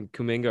Green and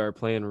Kuminga, are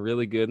playing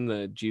really good in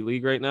the G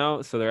League right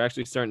now. So they're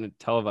actually starting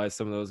to televise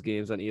some of those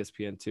games on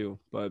ESPN too.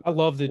 But I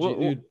love the G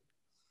League.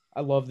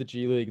 I love the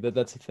G League.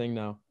 That's a thing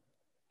now.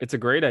 It's a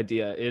great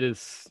idea. It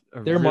is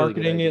a They're really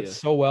good marketing it idea.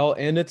 so well,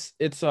 and it's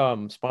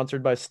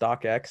sponsored by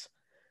StockX,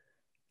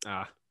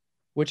 Ah,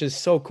 which is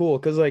so cool.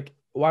 Because like,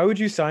 why would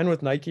you sign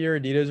with Nike or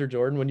Adidas or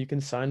Jordan when you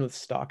can sign with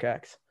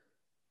StockX?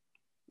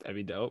 that'd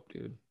be dope,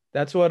 dude.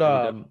 That's what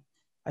That'd be dope.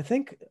 I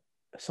think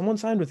someone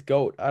signed with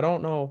Goat. I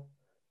don't know.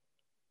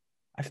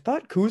 I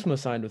thought Kuzma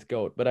signed with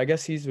Goat, but I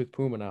guess he's with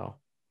Puma now.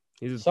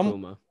 He's with Some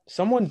Puma.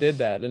 someone did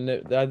that, and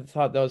I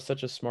thought that was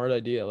such a smart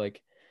idea.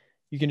 Like,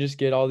 you can just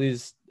get all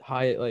these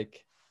hyped up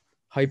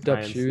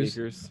High-end shoes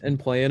sneakers. and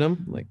play in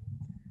them. Like,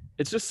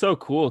 It's just so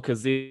cool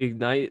because the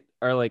Ignite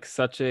are like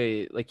such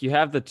a like you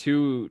have the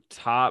two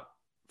top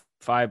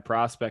 5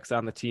 prospects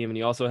on the team, and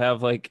you also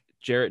have like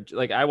Jarrett.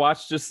 Like I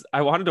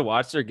wanted to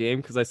watch their game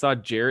because I saw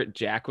Jarrett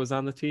Jack was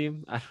on the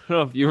team. I don't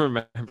know if you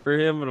remember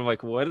him, and I'm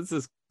like, what is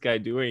this guy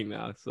doing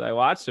now? So I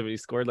watched him, and he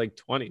scored like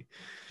 20.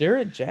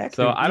 Jarrett Jack,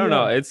 So dude. I don't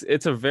know. It's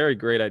a very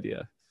great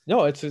idea.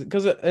 No, it's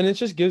because and it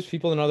just gives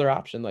people another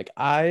option. Like,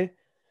 I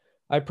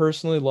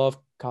personally love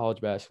college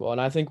basketball,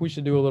 and I think we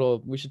should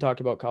talk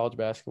about college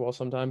basketball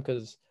sometime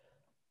because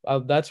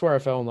that's where I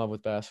fell in love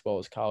with basketball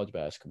is college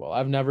basketball.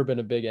 I've never been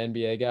a big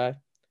NBA guy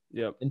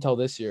Yep. until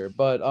this year,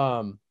 but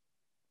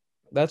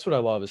that's what I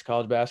love is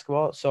college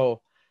basketball.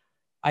 So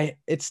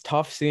it's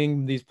tough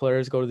seeing these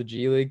players go to the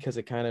G League because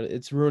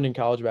it's ruining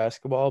college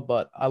basketball,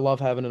 but I love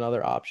having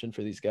another option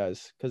for these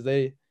guys because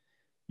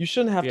you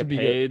shouldn't have to Get be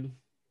good. paid.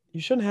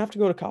 You shouldn't have to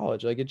go to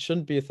college. Like, it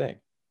shouldn't be a thing.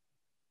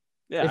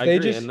 Yeah, If I they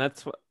agree. just And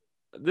that's what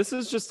this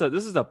is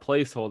a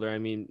placeholder. I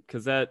mean,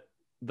 because that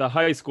the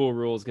high school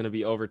rule is going to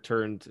be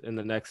overturned in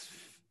the next.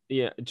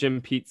 Yeah,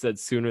 Jim Pete said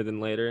sooner than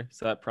later,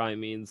 so that probably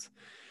means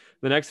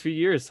the next few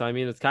years. So I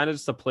mean, it's kind of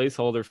just a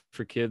placeholder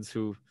for kids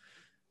who,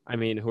 I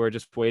mean, who are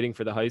just waiting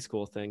for the high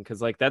school thing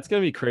because like that's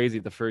going to be crazy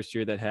the first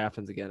year that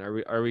happens again.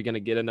 Are we going to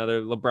get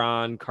another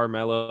LeBron,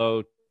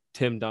 Carmelo,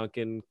 Tim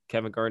Duncan,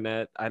 Kevin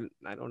Garnett? I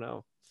don't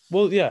know.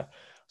 Well, yeah.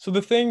 So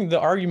the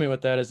argument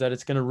with that is that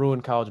it's going to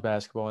ruin college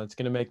basketball and it's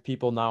going to make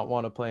people not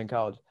want to play in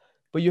college.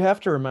 But you have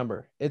to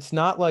remember, it's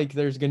not like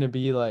there's going to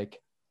be like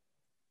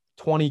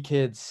 20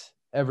 kids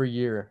every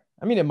year.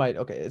 I mean, it might.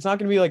 Okay, it's not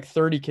going to be like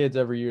 30 kids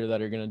every year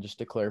that are going to just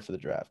declare for the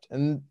draft.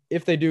 And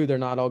if they do, they're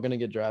not all going to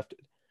get drafted.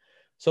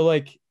 So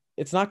like,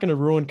 it's not going to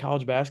ruin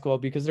college basketball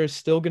because there's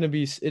still going to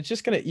be. It's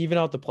just going to even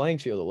out the playing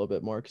field a little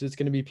bit more because it's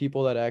going to be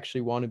people that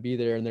actually want to be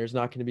there, and there's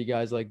not going to be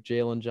guys like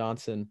Jalen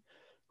Johnson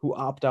who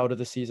opt out of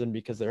the season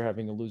because they're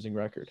having a losing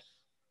record.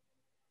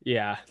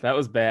 Yeah, that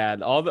was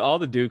bad. All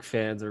the Duke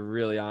fans are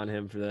really on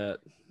him for that.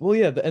 Well,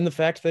 yeah, and the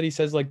fact that he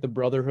says like the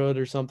brotherhood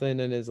or something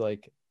in his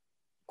like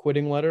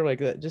quitting letter, like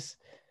that, just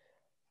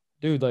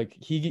dude, like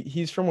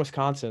he's from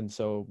Wisconsin,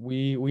 so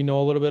we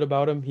know a little bit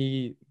about him.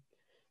 He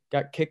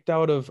got kicked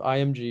out of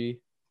IMG.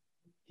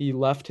 He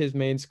left his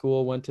main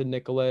school, went to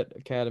Nicollet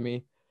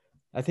Academy.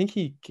 I think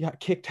he got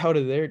kicked out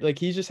of there. Like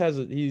he just has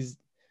he's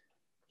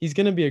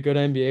gonna be a good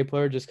NBA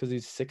player just because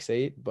he's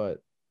 6'8",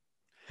 but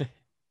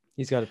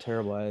he's got a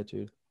terrible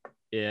attitude.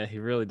 Yeah, he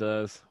really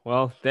does.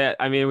 Well,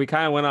 I mean, we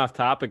kind of went off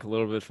topic a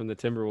little bit from the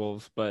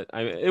Timberwolves, but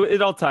I mean,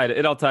 it all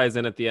ties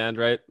in at the end,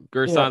 right? Yeah.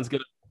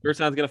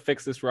 Gerson's gonna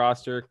fix this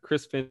roster.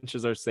 Chris Finch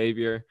is our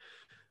savior.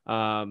 We're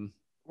You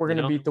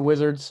gonna know, beat the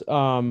Wizards. beat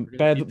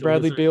the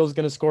Bradley Wizards. Beal's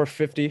gonna score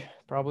 50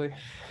 probably.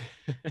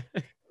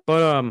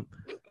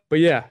 But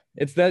yeah,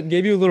 it's that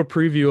gave you a little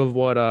preview of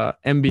what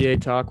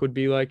NBA talk would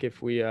be like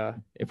if we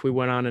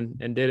went on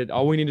and did it.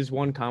 All we need is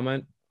one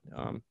comment,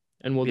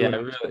 and we'll do Yeah,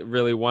 it.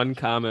 really, one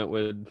comment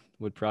would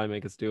probably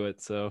make us do it.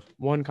 So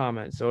One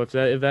comment. So if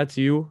that's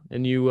you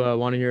and you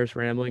want to hear us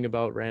rambling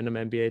about random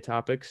NBA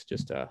topics,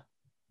 just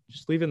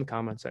leave it in the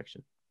comment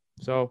section.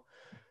 So,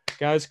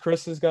 guys,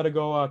 Chris has got to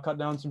go cut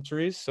down some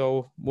trees.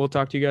 So we'll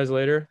talk to you guys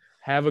later.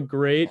 Have a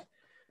great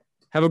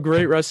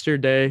rest of your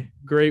day.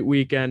 Great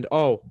weekend.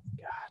 Oh,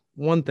 God,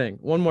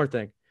 one more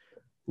thing.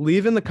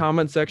 Leave in the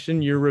comment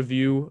section your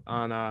review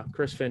on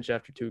Chris Finch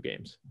after 2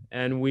 games,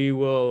 and we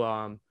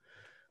will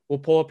we'll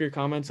pull up your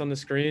comments on the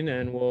screen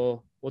and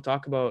we'll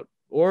talk about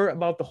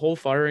the whole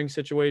firing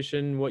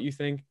situation. What you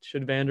think,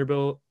 should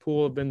Vanderpool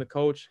have been the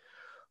coach?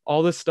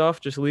 All this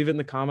stuff, just leave it in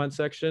the comment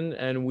section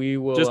and we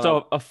will just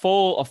a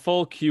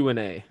full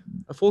Q&A.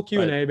 A full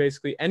Q&A,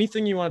 basically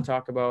anything you want to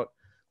talk about.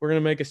 We're going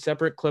to make a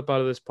separate clip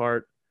out of this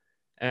part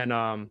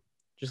and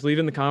just leave it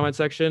in the comment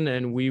section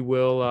and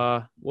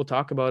we'll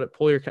talk about it.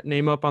 Pull your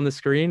name up on the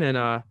screen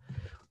and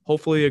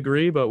hopefully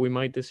agree, but we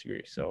might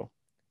disagree. So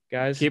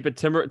guys, keep it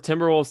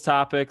Timberwolves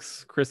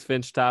topics, Chris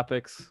Finch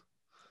topics,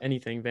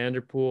 anything,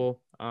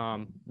 Vanderpool,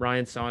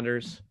 Ryan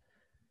Saunders.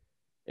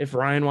 If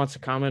Ryan wants to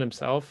comment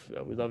himself,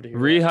 we'd love to hear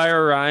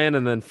rehire Ryan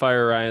and then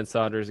fire Ryan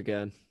Saunders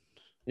again.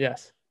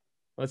 Yes,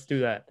 let's do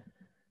that.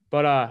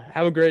 But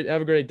have a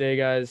great day,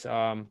 guys.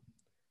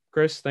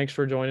 Chris, thanks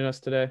for joining us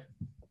today.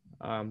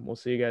 We'll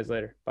see you guys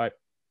later. Bye.